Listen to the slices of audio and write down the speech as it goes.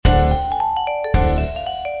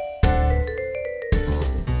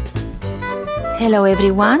Hello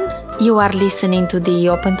everyone, you are listening to the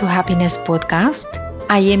Open to Happiness podcast.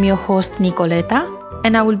 I am your host Nicoleta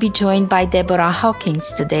and I will be joined by Deborah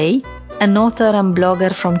Hawkins today, an author and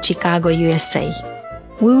blogger from Chicago, USA.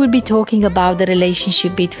 We will be talking about the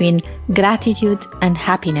relationship between gratitude and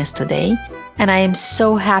happiness today, and I am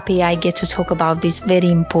so happy I get to talk about this very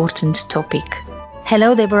important topic.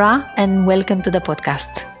 Hello Deborah and welcome to the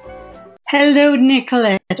podcast. Hello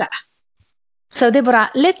Nicoleta. So Deborah,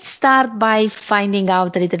 let's start by finding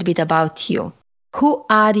out a little bit about you. Who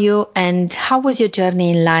are you and how was your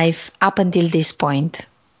journey in life up until this point?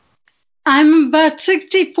 I'm about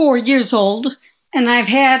 64 years old and I've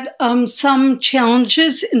had some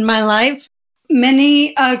challenges in my life,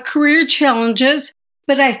 many career challenges,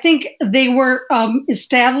 but I think they were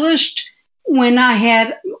established when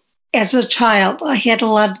as a child, I had a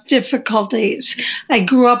lot of difficulties. I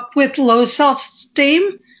grew up with low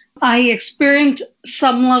self-esteem. I experienced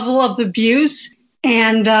some level of abuse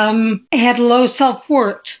and had low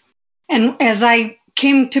self-worth. And as I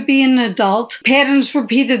came to be an adult, patterns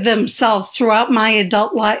repeated themselves throughout my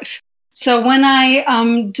adult life. So when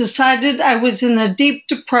I decided I was in a deep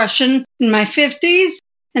depression in my 50s,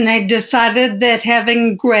 and I decided that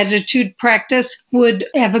having gratitude practice would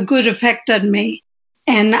have a good effect on me.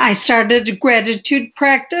 And I started a gratitude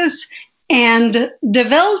practice and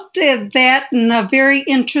developed that in a very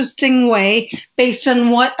interesting way based on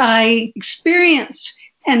what I experienced.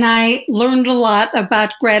 And I learned a lot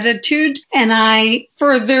about gratitude, and I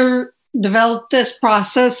further developed this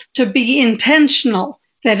process to be intentional,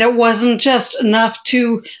 that it wasn't just enough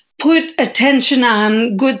to put attention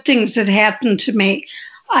on good things that happened to me.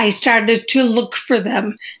 I started to look for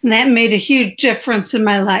them, and that made a huge difference in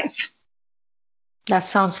my life. That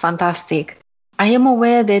sounds fantastic. I am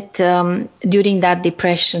aware that during that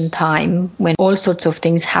depression time, when all sorts of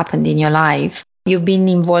things happened in your life, you've been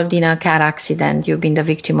involved in a car accident. You've been the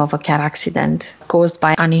victim of a car accident caused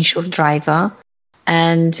by an uninsured driver,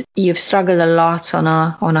 and you've struggled a lot on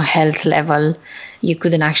a health level. You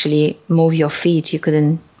couldn't actually move your feet. You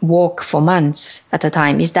couldn't walk for months at a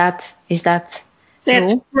time. Is that That's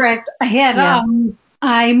true? correct.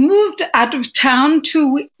 I moved out of town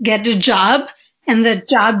to get a job, and the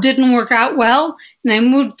job didn't work out well, and I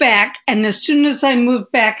moved back. And as soon as I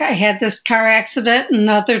moved back, I had this car accident and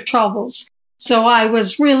other troubles. So I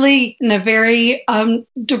was really in a very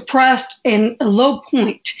depressed and a low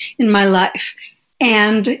point in my life.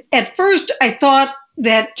 And at first, I thought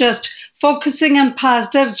that just focusing on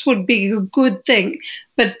positives would be a good thing.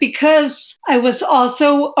 But because I was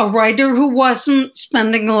also a writer who wasn't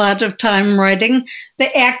spending a lot of time writing,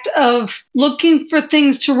 the act of looking for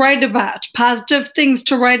things to write about, positive things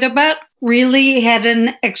to write about, really had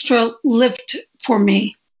an extra lift for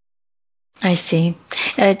me. I see.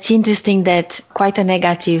 It's interesting that quite a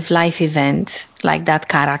negative life event like that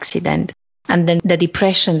car accident, and then the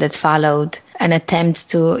depression that followed, an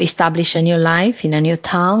attempt to establish a new life in a new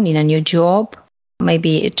town, in a new job,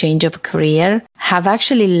 maybe a change of career, have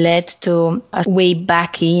actually led to a way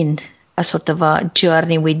back in, a sort of a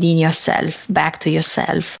journey within yourself, back to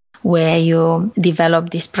yourself, where you develop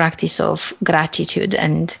this practice of gratitude.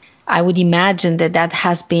 And I would imagine that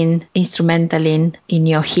has been instrumental in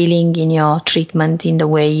your healing, in your treatment, in the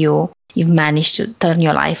way you've managed to turn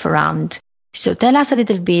your life around. So tell us a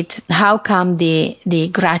little bit, how come the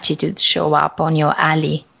gratitude show up on your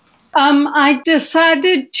alley? I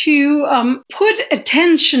decided to put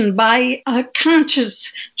attention by a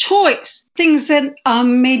conscious choice, things that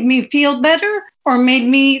made me feel better or made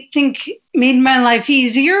my life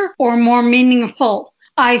easier or more meaningful.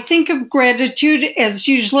 I think of gratitude as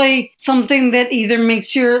usually something that either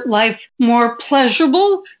makes your life more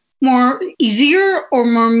pleasurable, more easier, or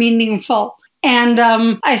more meaningful. And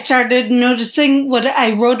I started noticing what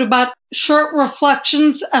I wrote about, short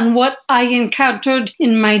reflections on what I encountered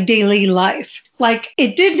in my daily life. Like,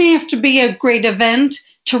 it didn't have to be a great event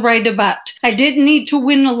to write about. I didn't need to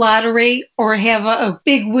win a lottery or have a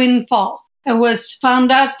big windfall. I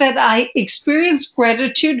found out that I experienced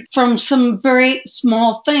gratitude from some very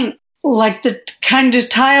small things, like the kind of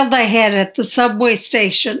tile I had at the subway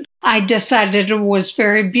station. I decided it was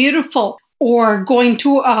very beautiful. Or going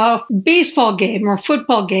to a baseball game or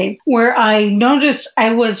football game where I noticed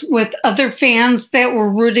I was with other fans that were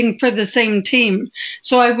rooting for the same team.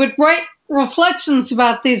 So I would write reflections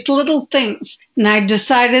about these little things. And I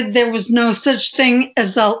decided there was no such thing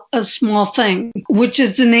as a small thing, which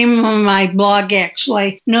is the name of my blog,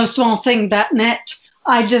 actually, nosmallthing.net.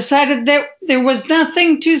 I decided that there was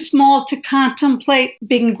nothing too small to contemplate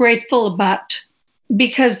being grateful about,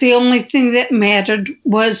 because the only thing that mattered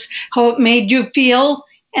was how it made you feel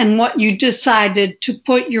and what you decided to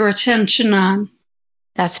put your attention on.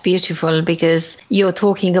 That's beautiful, because you're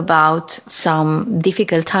talking about some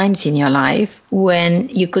difficult times in your life when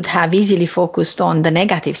you could have easily focused on the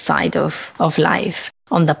negative side of life,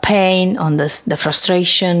 on the pain, on the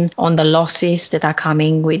frustration, on the losses that are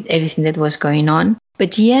coming with everything that was going on.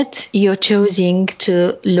 But yet you're choosing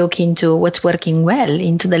to look into what's working well,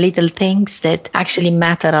 into the little things that actually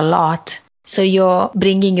matter a lot. So you're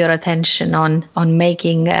bringing your attention on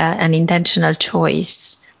making an intentional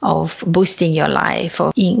choice of boosting your life,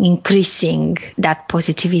 or increasing that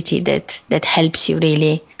positivity that helps you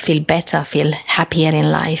really feel better, feel happier in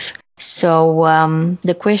life. So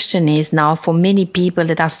the question is now, for many people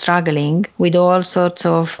that are struggling with all sorts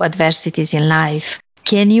of adversities in life,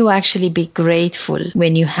 can you actually be grateful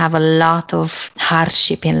when you have a lot of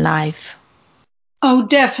hardship in life? Oh,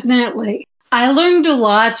 definitely. I learned a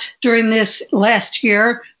lot during this last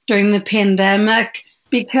year, during the pandemic,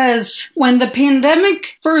 because when the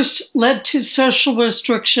pandemic first led to social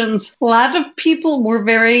restrictions, a lot of people were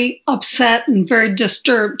very upset and very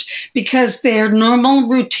disturbed because their normal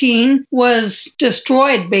routine was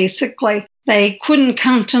destroyed, basically. They couldn't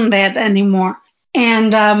count on that anymore.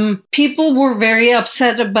 And people were very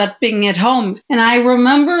upset about being at home. And I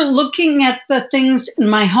remember looking at the things in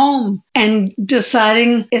my home and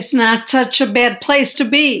deciding it's not such a bad place to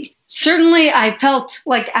be. Certainly, I felt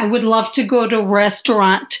like I would love to go to a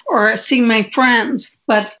restaurant or see my friends,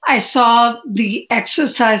 but I saw the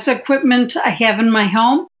exercise equipment I have in my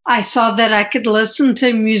home. I saw that I could listen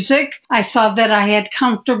to music. I saw that I had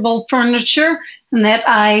comfortable furniture, and that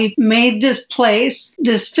I made this place,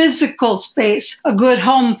 this physical space, a good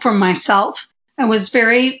home for myself. I was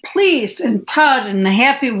very pleased and proud and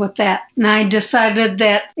happy with that. And I decided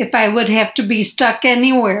that if I would have to be stuck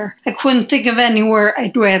anywhere, I couldn't think of anywhere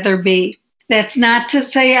I'd rather be. That's not to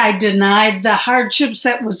say I denied the hardships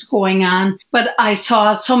that was going on, but I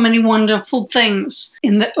saw so many wonderful things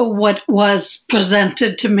in what was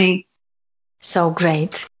presented to me. So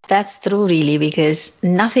great. That's true, really, because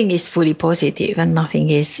nothing is fully positive and nothing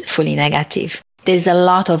is fully negative. There's a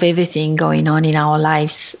lot of everything going on in our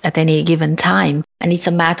lives at any given time. And it's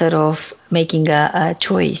a matter of making a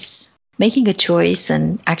choice. Making a choice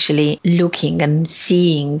and actually looking and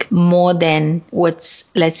seeing more than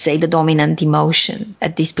what's, let's say, the dominant emotion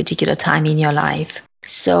at this particular time in your life.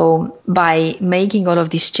 So by making all of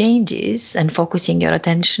these changes and focusing your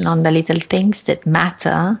attention on the little things that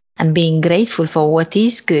matter and being grateful for what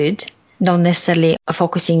is good, not necessarily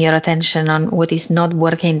focusing your attention on what is not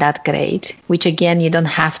working that great, which again, you don't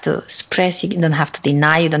have to suppress, you don't have to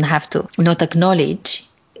deny, you don't have to not acknowledge.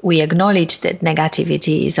 We acknowledge that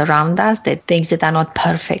negativity is around us, that things that are not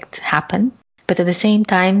perfect happen. But at the same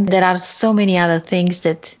time, there are so many other things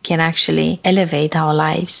that can actually elevate our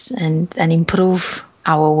lives and improve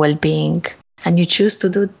our well-being. And you choose to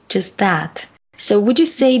do just that. So would you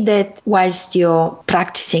say that whilst you're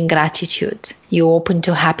practicing gratitude, you're open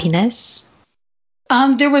to happiness?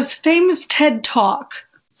 There was a famous TED Talk.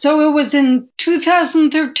 So it was in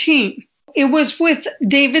 2013. It was with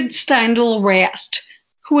David Steindl-Rast,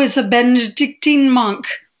 who is a Benedictine monk.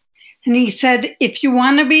 And he said, if you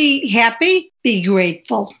want to be happy, be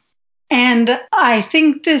grateful. And I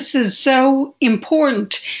think this is so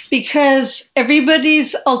important because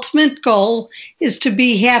everybody's ultimate goal is to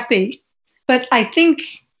be happy. But I think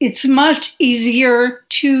it's much easier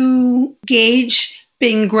to gauge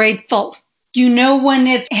being grateful. You know when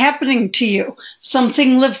it's happening to you.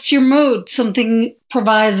 Something lifts your mood. Something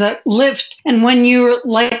provides a lift. And when you're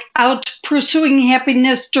out pursuing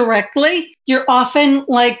happiness directly, you're often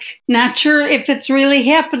not sure if it's really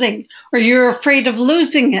happening, or you're afraid of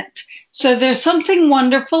losing it. So there's something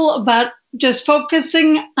wonderful about just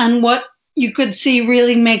focusing on what you could see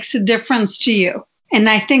really makes a difference to you. And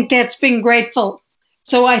I think that's being grateful.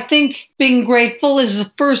 So I think being grateful is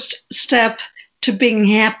the first step to being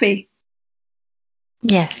happy.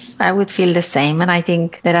 Yes, I would feel the same. And I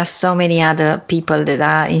think there are so many other people that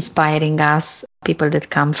are inspiring us, people that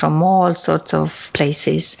come from all sorts of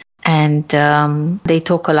places. And they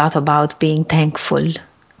talk a lot about being thankful,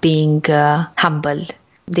 being humble,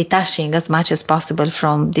 detaching as much as possible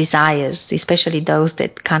from desires, especially those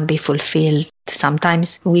that can't be fulfilled.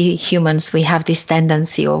 Sometimes we humans, we have this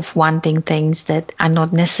tendency of wanting things that are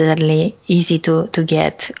not necessarily easy to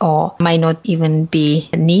get, or might not even be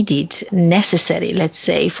necessary, let's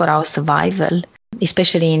say, for our survival,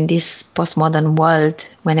 especially in this postmodern world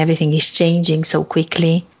when everything is changing so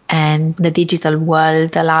quickly. And the digital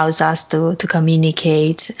world allows us to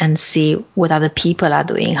communicate and see what other people are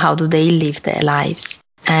doing, how do they live their lives.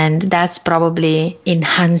 And that's probably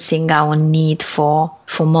enhancing our need for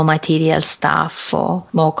more material stuff, for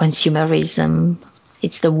more consumerism.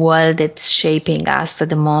 It's the world that's shaping us at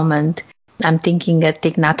the moment. I'm thinking that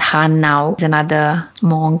Thich Nhat Hanh now is another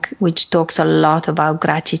monk, which talks a lot about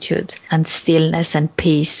gratitude and stillness and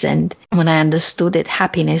peace. And when I understood that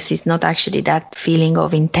happiness is not actually that feeling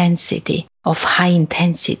of intensity, of high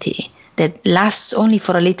intensity, that lasts only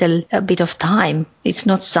for a bit of time. It's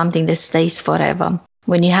not something that stays forever.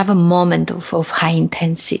 When you have a moment of high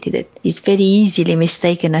intensity that is very easily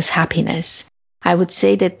mistaken as happiness, I would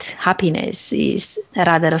say that happiness is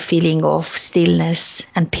rather a feeling of stillness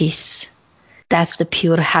and peace. That's the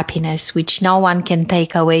pure happiness, which no one can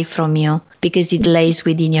take away from you because it lays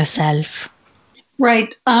within yourself.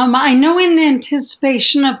 Right. I know in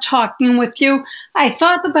anticipation of talking with you, I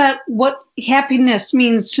thought about what happiness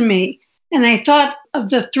means to me. And I thought of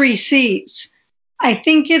the 3 C's. I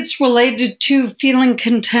think it's related to feeling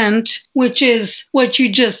content, which is what you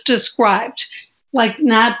just described, like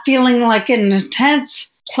not feeling like an intense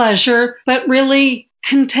pleasure, but really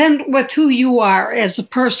content with who you are as a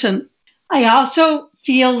person. I also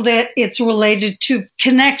feel that it's related to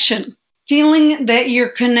connection, feeling that you're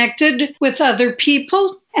connected with other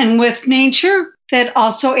people and with nature. That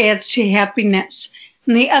also adds to happiness.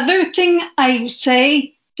 And the other thing I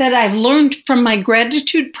say that I've learned from my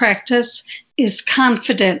gratitude practice is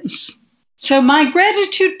confidence. So my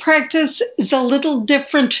gratitude practice is a little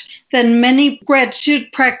different than many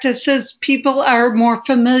gratitude practices people are more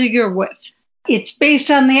familiar with. It's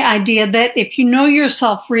based on the idea that if you know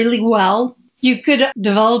yourself really well, you could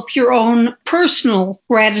develop your own personal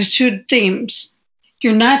gratitude themes.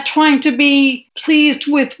 You're not trying to be pleased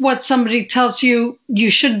with what somebody tells you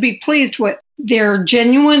you should be pleased with. They're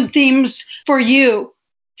genuine themes for you,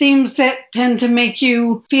 themes that tend to make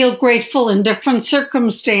you feel grateful in different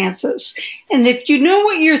circumstances. And if you know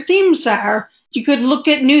what your themes are, you could look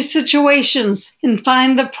at new situations and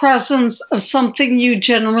find the presence of something you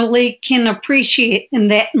generally can appreciate in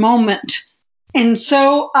that moment. And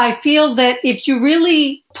so I feel that if you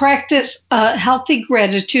really practice a healthy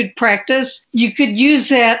gratitude practice, you could use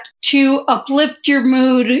that to uplift your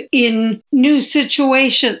mood in new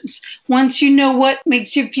situations. Once you know what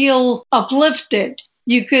makes you feel uplifted,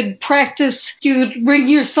 you could practice, you could bring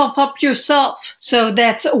yourself up yourself. So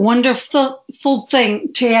that's a wonderful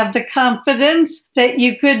thing to have the confidence that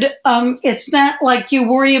you could, it's not like you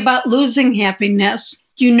worry about losing happiness.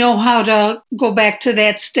 You know how to go back to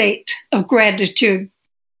that state of gratitude.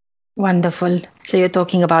 Wonderful. So you're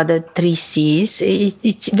talking about the 3 C's.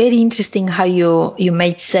 It's very interesting how you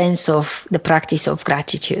made sense of the practice of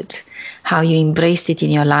gratitude, how you embraced it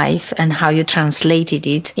in your life and how you translated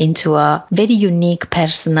it into a very unique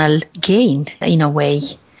personal gain in a way,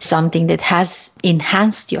 something that has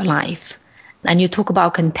enhanced your life. And you talk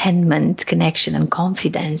about contentment, connection and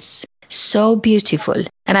confidence. So beautiful.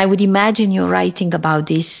 And I would imagine you're writing about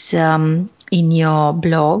this in your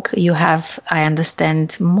blog. You have, I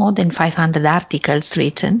understand, more than 500 articles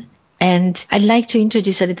written. And I'd like to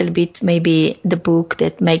introduce a little bit maybe the book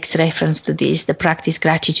that makes reference to this, The Practice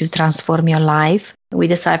Gratitude, Transform Your Life, with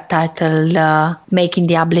the subtitle, Making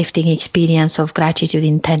the Uplifting Experience of Gratitude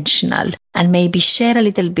Intentional. And maybe share a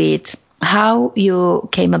little bit how you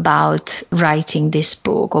came about writing this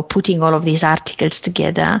book or putting all of these articles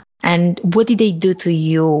together. And what did they do to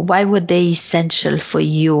you? Why were they essential for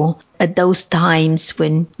you at those times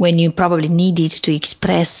when you probably needed to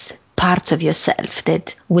express parts of yourself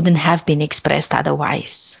that wouldn't have been expressed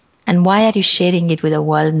otherwise? And why are you sharing it with the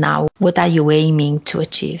world now? What are you aiming to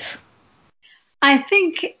achieve? I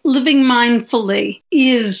think living mindfully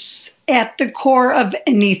is at the core of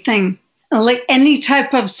anything, like any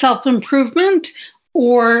type of self-improvement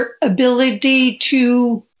or ability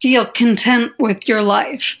to feel content with your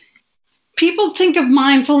life. People think of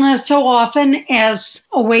mindfulness so often as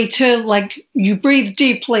a way to, like, you breathe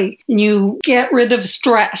deeply and you get rid of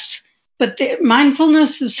stress. But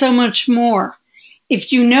mindfulness is so much more.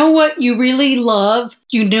 If you know what you really love,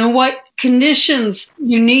 you know what conditions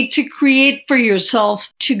you need to create for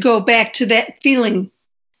yourself to go back to that feeling.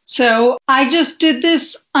 So I just did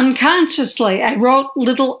this unconsciously. I wrote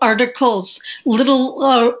little articles,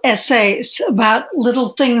 little essays about little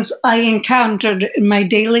things I encountered in my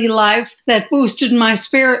daily life that boosted my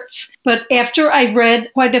spirits. But after I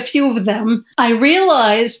read quite a few of them, I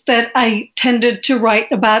realized that I tended to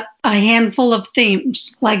write about a handful of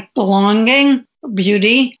themes like belonging,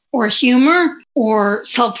 beauty, or humor, or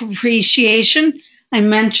self-appreciation. I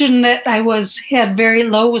mentioned that I had very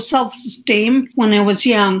low self-esteem when I was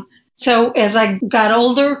young. So as I got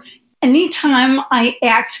older, anytime I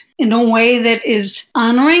act in a way that is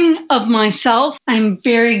honoring of myself, I'm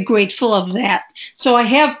very grateful of that. So I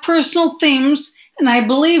have personal themes, and I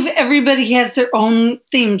believe everybody has their own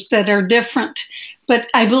themes that are different. But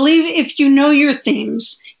I believe if you know your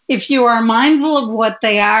themes, if you are mindful of what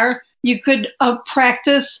they are, you could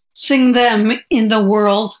practice seeing them in the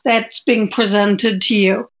world that's being presented to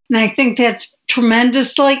you. And I think that's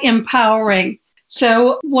tremendously empowering.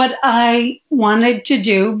 So what I wanted to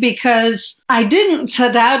do, because I didn't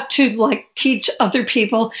set out to teach other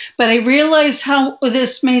people, but I realized how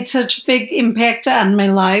this made such a big impact on my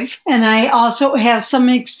life. And I also have some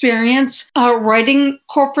experience writing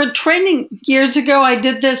corporate training. Years ago, I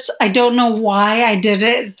did this. I don't know why I did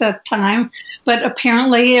it at that time, but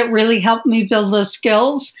apparently it really helped me build the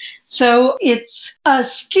skills. So it's a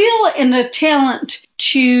skill and a talent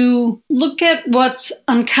to look at what's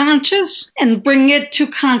unconscious and bring it to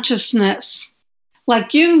consciousness.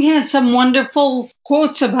 Like Jung had some wonderful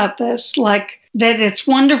quotes about this, like that it's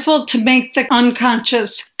wonderful to make the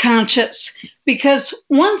unconscious conscious, because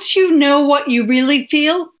once you know what you really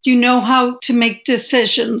feel, you know how to make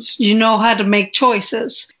decisions, you know how to make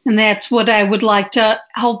choices. And that's what I would like to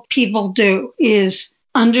help people do, is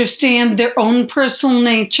understand their own personal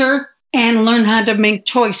nature and learn how to make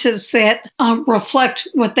choices that reflect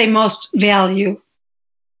what they most value.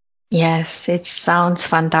 Yes, it sounds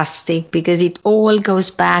fantastic, because it all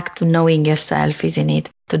goes back to knowing yourself, isn't it?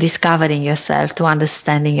 To discovering yourself, to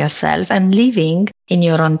understanding yourself, and living in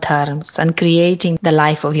your own terms and creating the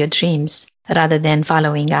life of your dreams rather than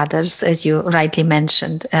following others, as you rightly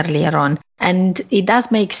mentioned earlier on. And it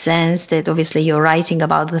does make sense that obviously you're writing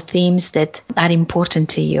about the themes that are important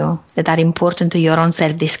to you, that are important to your own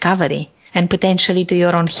self-discovery and potentially to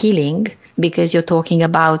your own healing, because you're talking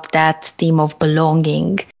about that theme of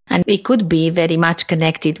belonging. And it could be very much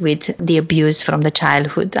connected with the abuse from the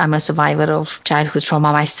childhood. I'm a survivor of childhood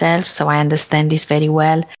trauma myself, so I understand this very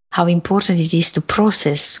well, how important it is to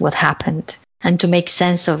process what happened and to make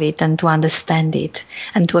sense of it and to understand it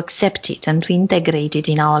and to accept it and to integrate it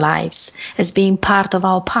in our lives as being part of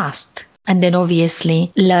our past. And then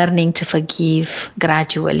obviously learning to forgive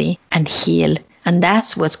gradually and heal. And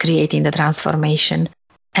that's what's creating the transformation.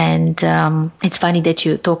 And it's funny that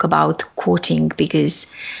you talk about quoting,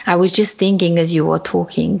 because I was just thinking as you were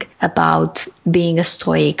talking about being a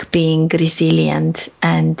stoic, being resilient,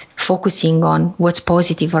 and focusing on what's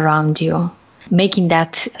positive around you, making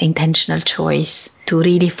that intentional choice to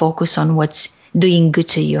really focus on what's doing good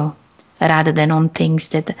to you rather than on things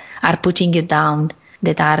that are putting you down,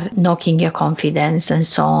 that are knocking your confidence and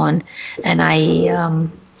so on. And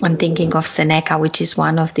I'm thinking of Seneca, which is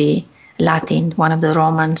one of the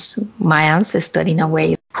Romans, my ancestor in a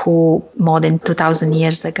way, who more than 2,000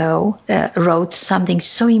 years ago wrote something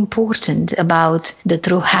so important about the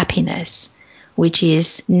true happiness, which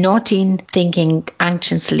is not in thinking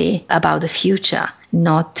anxiously about the future,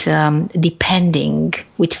 not depending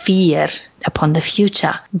with fear upon the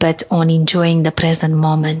future, but on enjoying the present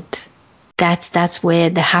moment. That's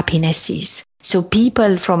where the happiness is. So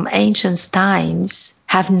people from ancient times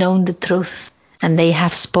have known the truth, and they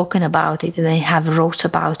have spoken about it, and they have wrote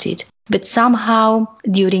about it. But somehow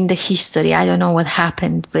during the history, I don't know what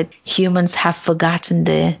happened, but humans have forgotten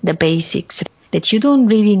the basics, that you don't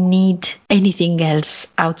really need anything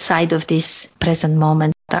else outside of this present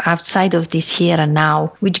moment, outside of this here and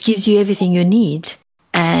now, which gives you everything you need.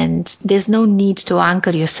 And there's no need to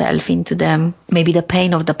anchor yourself into maybe the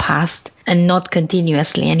pain of the past, and not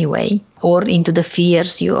continuously anyway, or into the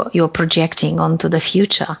fears you're projecting onto the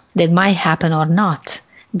future that might happen or not.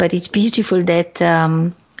 But it's beautiful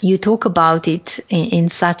that you talk about it in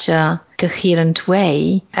such a coherent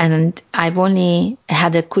way. And I've only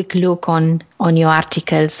had a quick look on your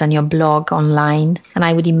articles and your blog online. And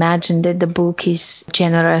I would imagine that the book is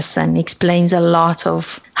generous and explains a lot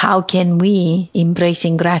of how can we,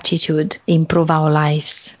 embracing gratitude, improve our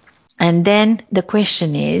lives. And then the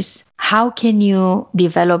question is, how can you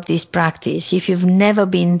develop this practice if you've never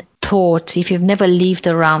been taught, if you've never lived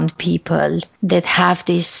around people that have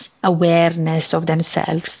this awareness of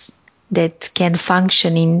themselves, that can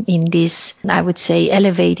function in this, I would say,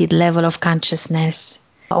 elevated level of consciousness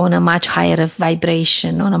on a much higher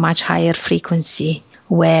vibration, on a much higher frequency,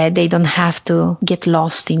 where they don't have to get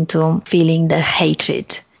lost into feeling the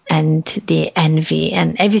hatred and the envy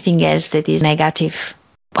and everything else that is negative.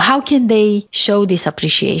 How can they show this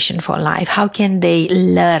appreciation for life? How can they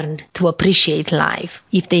learn to appreciate life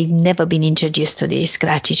if they've never been introduced to this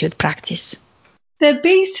gratitude practice? The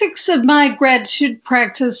basics of my gratitude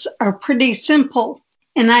practice are pretty simple.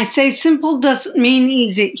 And I say simple doesn't mean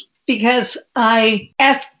easy, because I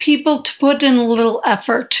ask people to put in a little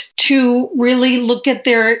effort to really look at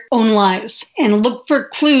their own lives and look for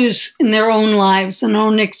clues in their own lives and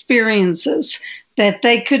own experiences that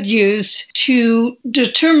they could use to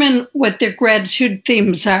determine what their gratitude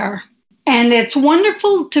themes are. And it's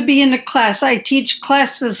wonderful to be in a class. I teach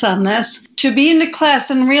classes on this, to be in a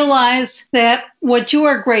class and realize that what you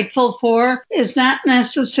are grateful for is not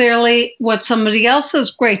necessarily what somebody else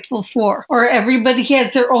is grateful for, or everybody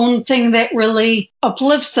has their own thing that really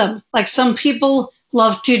uplifts them. Like some people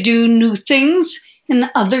love to do new things and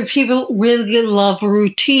other people really love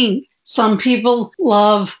routine. Some people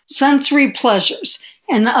love sensory pleasures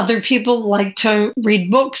and other people like to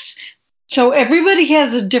read books. So everybody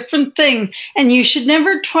has a different thing, and you should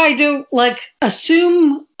never try to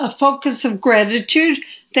assume a focus of gratitude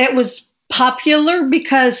that was popular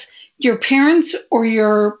because your parents or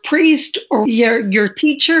your priest or your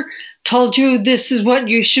teacher told you this is what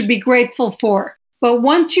you should be grateful for. But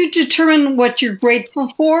once you determine what you're grateful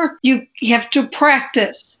for, you have to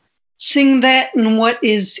practice. Sing that in what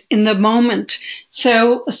is in the moment.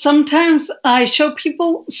 So sometimes I show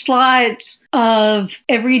people slides of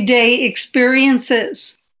everyday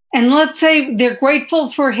experiences. And let's say they're grateful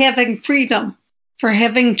for having freedom, for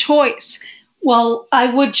having choice. Well, I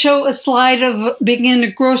would show a slide of being in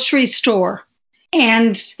a grocery store.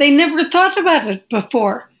 And they never thought about it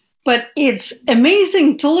before. But it's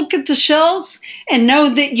amazing to look at the shelves and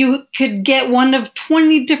know that you could get one of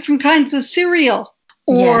 20 different kinds of cereal.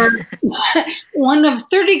 Or one of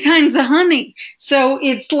 30 kinds of honey. So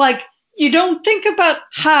it's like you don't think about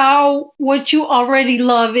how what you already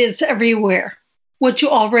love is everywhere. What you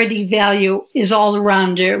already value is all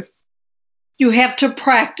around you. You have to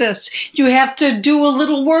practice. You have to do a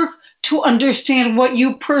little work to understand what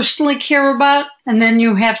you personally care about. And then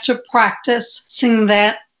you have to practice seeing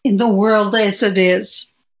that in the world as it is.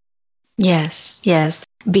 Yes.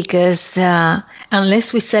 Because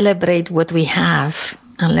unless we celebrate what we have,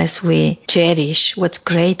 unless we cherish what's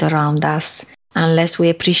great around us, unless we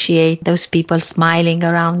appreciate those people smiling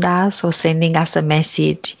around us or sending us a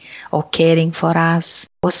message or caring for us,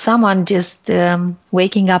 or someone just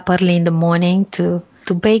waking up early in the morning to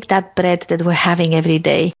bake that bread that we're having every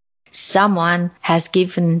day. Someone has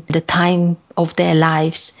given the time of their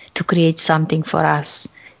lives to create something for us,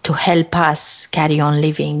 to help us carry on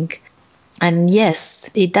living. And yes,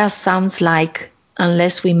 it does sound like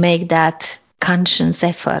unless we make that conscious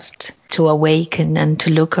effort to awaken and to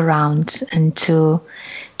look around and to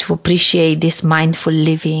appreciate this mindful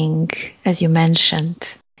living, as you mentioned,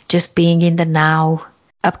 just being in the now,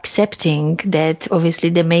 accepting that obviously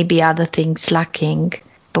there may be other things lacking,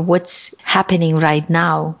 but what's happening right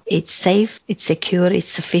now, it's safe, it's secure, it's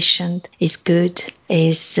sufficient, it's good,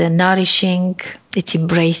 it's nourishing, it's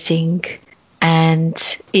embracing. And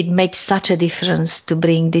it makes such a difference to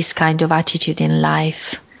bring this kind of attitude in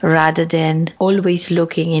life rather than always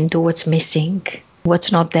looking into what's missing,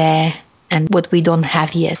 what's not there, and what we don't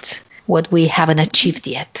have yet, what we haven't achieved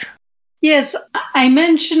yet. Yes, I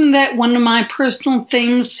mentioned that one of my personal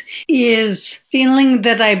things is feeling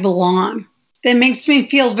that I belong. That makes me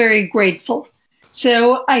feel very grateful.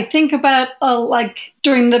 So I think about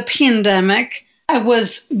during the pandemic, I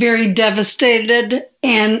was very devastated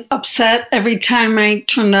and upset every time I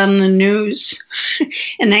turned on the news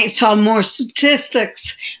and I saw more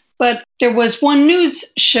statistics. But there was one news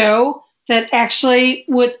show that actually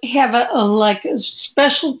would have a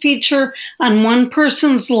special feature on one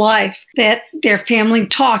person's life that their family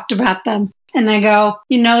talked about them. And I go,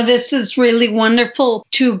 this is really wonderful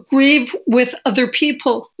to grieve with other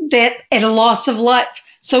people that at a loss of life.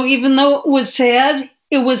 So even though it was sad,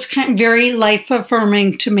 it was very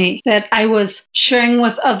life-affirming to me that I was sharing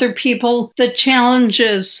with other people the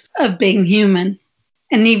challenges of being human.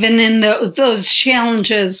 And even in those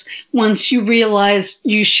challenges, once you realize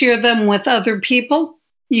you share them with other people,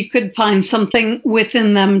 you could find something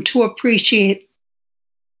within them to appreciate.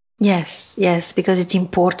 Yes, because it's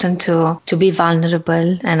important to be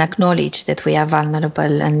vulnerable and acknowledge that we are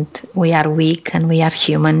vulnerable and we are weak and we are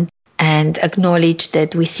human. And acknowledge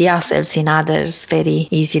that we see ourselves in others very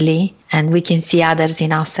easily and we can see others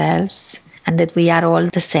in ourselves and that we are all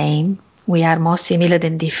the same. We are more similar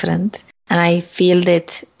than different. And I feel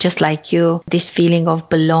that just like you, this feeling of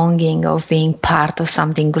belonging, of being part of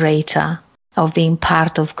something greater, of being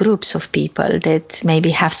part of groups of people that maybe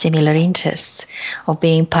have similar interests, of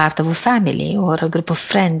being part of a family or a group of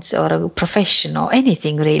friends or a profession or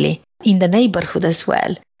anything really, in the neighborhood as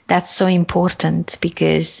well. That's so important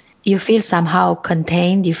because you feel somehow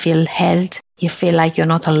contained, you feel held, you feel like you're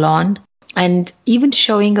not alone. And even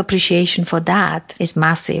showing appreciation for that is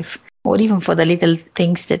massive. Or even for the little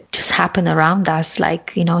things that just happen around us,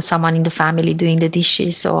 like, someone in the family doing the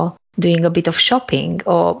dishes or doing a bit of shopping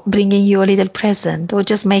or bringing you a little present or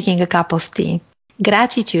just making a cup of tea.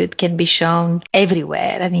 Gratitude can be shown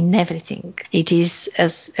everywhere and in everything. It is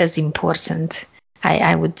as important.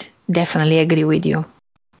 I would definitely agree with you.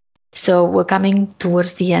 So we're coming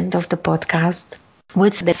towards the end of the podcast.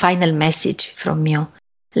 What's the final message from you?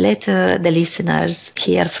 Let the listeners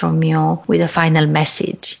hear from you with a final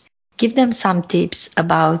message. Give them some tips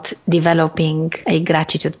about developing a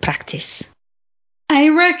gratitude practice. I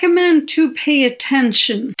recommend to pay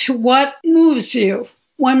attention to what moves you,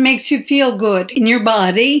 what makes you feel good in your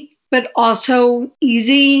body, but also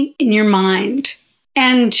easy in your mind.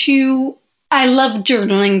 And I love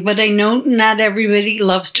journaling, but I know not everybody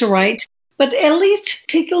loves to write, but at least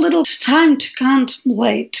take a little time to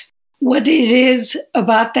contemplate what it is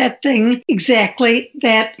about that thing exactly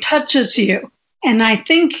that touches you. And I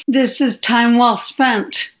think this is time well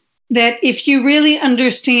spent, that if you really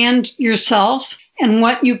understand yourself and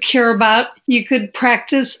what you care about, you could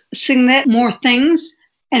practice seeing that more things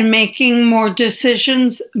and making more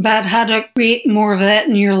decisions about how to create more of that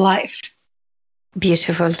in your life.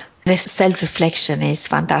 Beautiful. This self-reflection is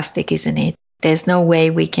fantastic, isn't it? There's no way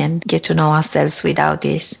we can get to know ourselves without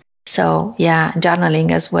this. So yeah,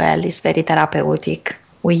 journaling as well is very therapeutic.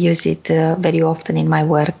 We use it very often in my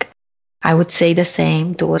work. I would say the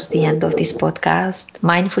same towards the end of this podcast.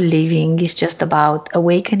 Mindful living is just about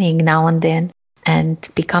awakening now and then and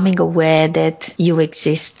becoming aware that you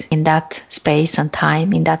exist in that space and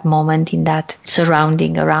time, in that moment, in that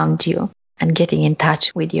surrounding around you, and getting in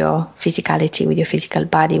touch with your physicality, with your physical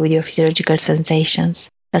body, with your physiological sensations,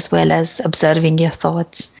 as well as observing your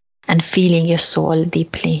thoughts and feeling your soul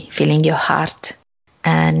deeply, feeling your heart.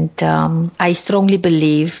 And I strongly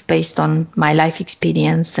believe, based on my life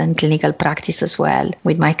experience and clinical practice as well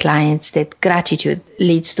with my clients, that gratitude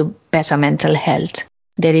leads to better mental health.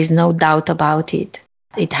 There is no doubt about it.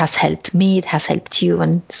 It has helped me, it has helped you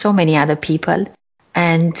and so many other people.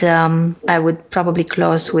 And I would probably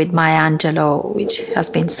close with Maya Angelou, which has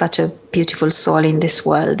been such a beautiful soul in this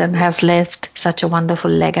world and has left such a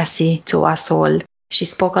wonderful legacy to us all. She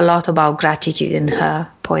spoke a lot about gratitude in her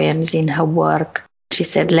poems, in her work. She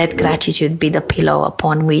said, let gratitude be the pillow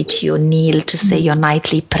upon which you kneel to say your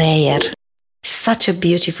nightly prayer. Such a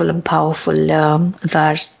beautiful and powerful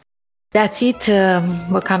verse. That's it.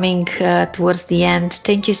 We're coming towards the end.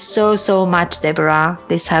 Thank you so much, Deborah.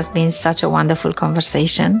 This has been such a wonderful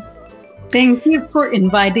conversation. Thank you for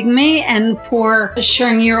inviting me and for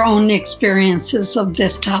sharing your own experiences of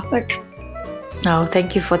this topic. Oh,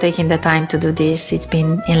 thank you for taking the time to do this. It's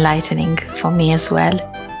been enlightening for me as well.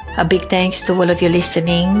 A big thanks to all of you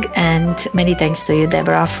listening, and many thanks to you,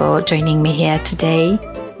 Deborah, for joining me here today.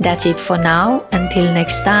 That's it for now. Until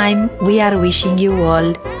next time, we are wishing you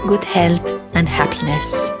all good health and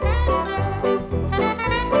happiness.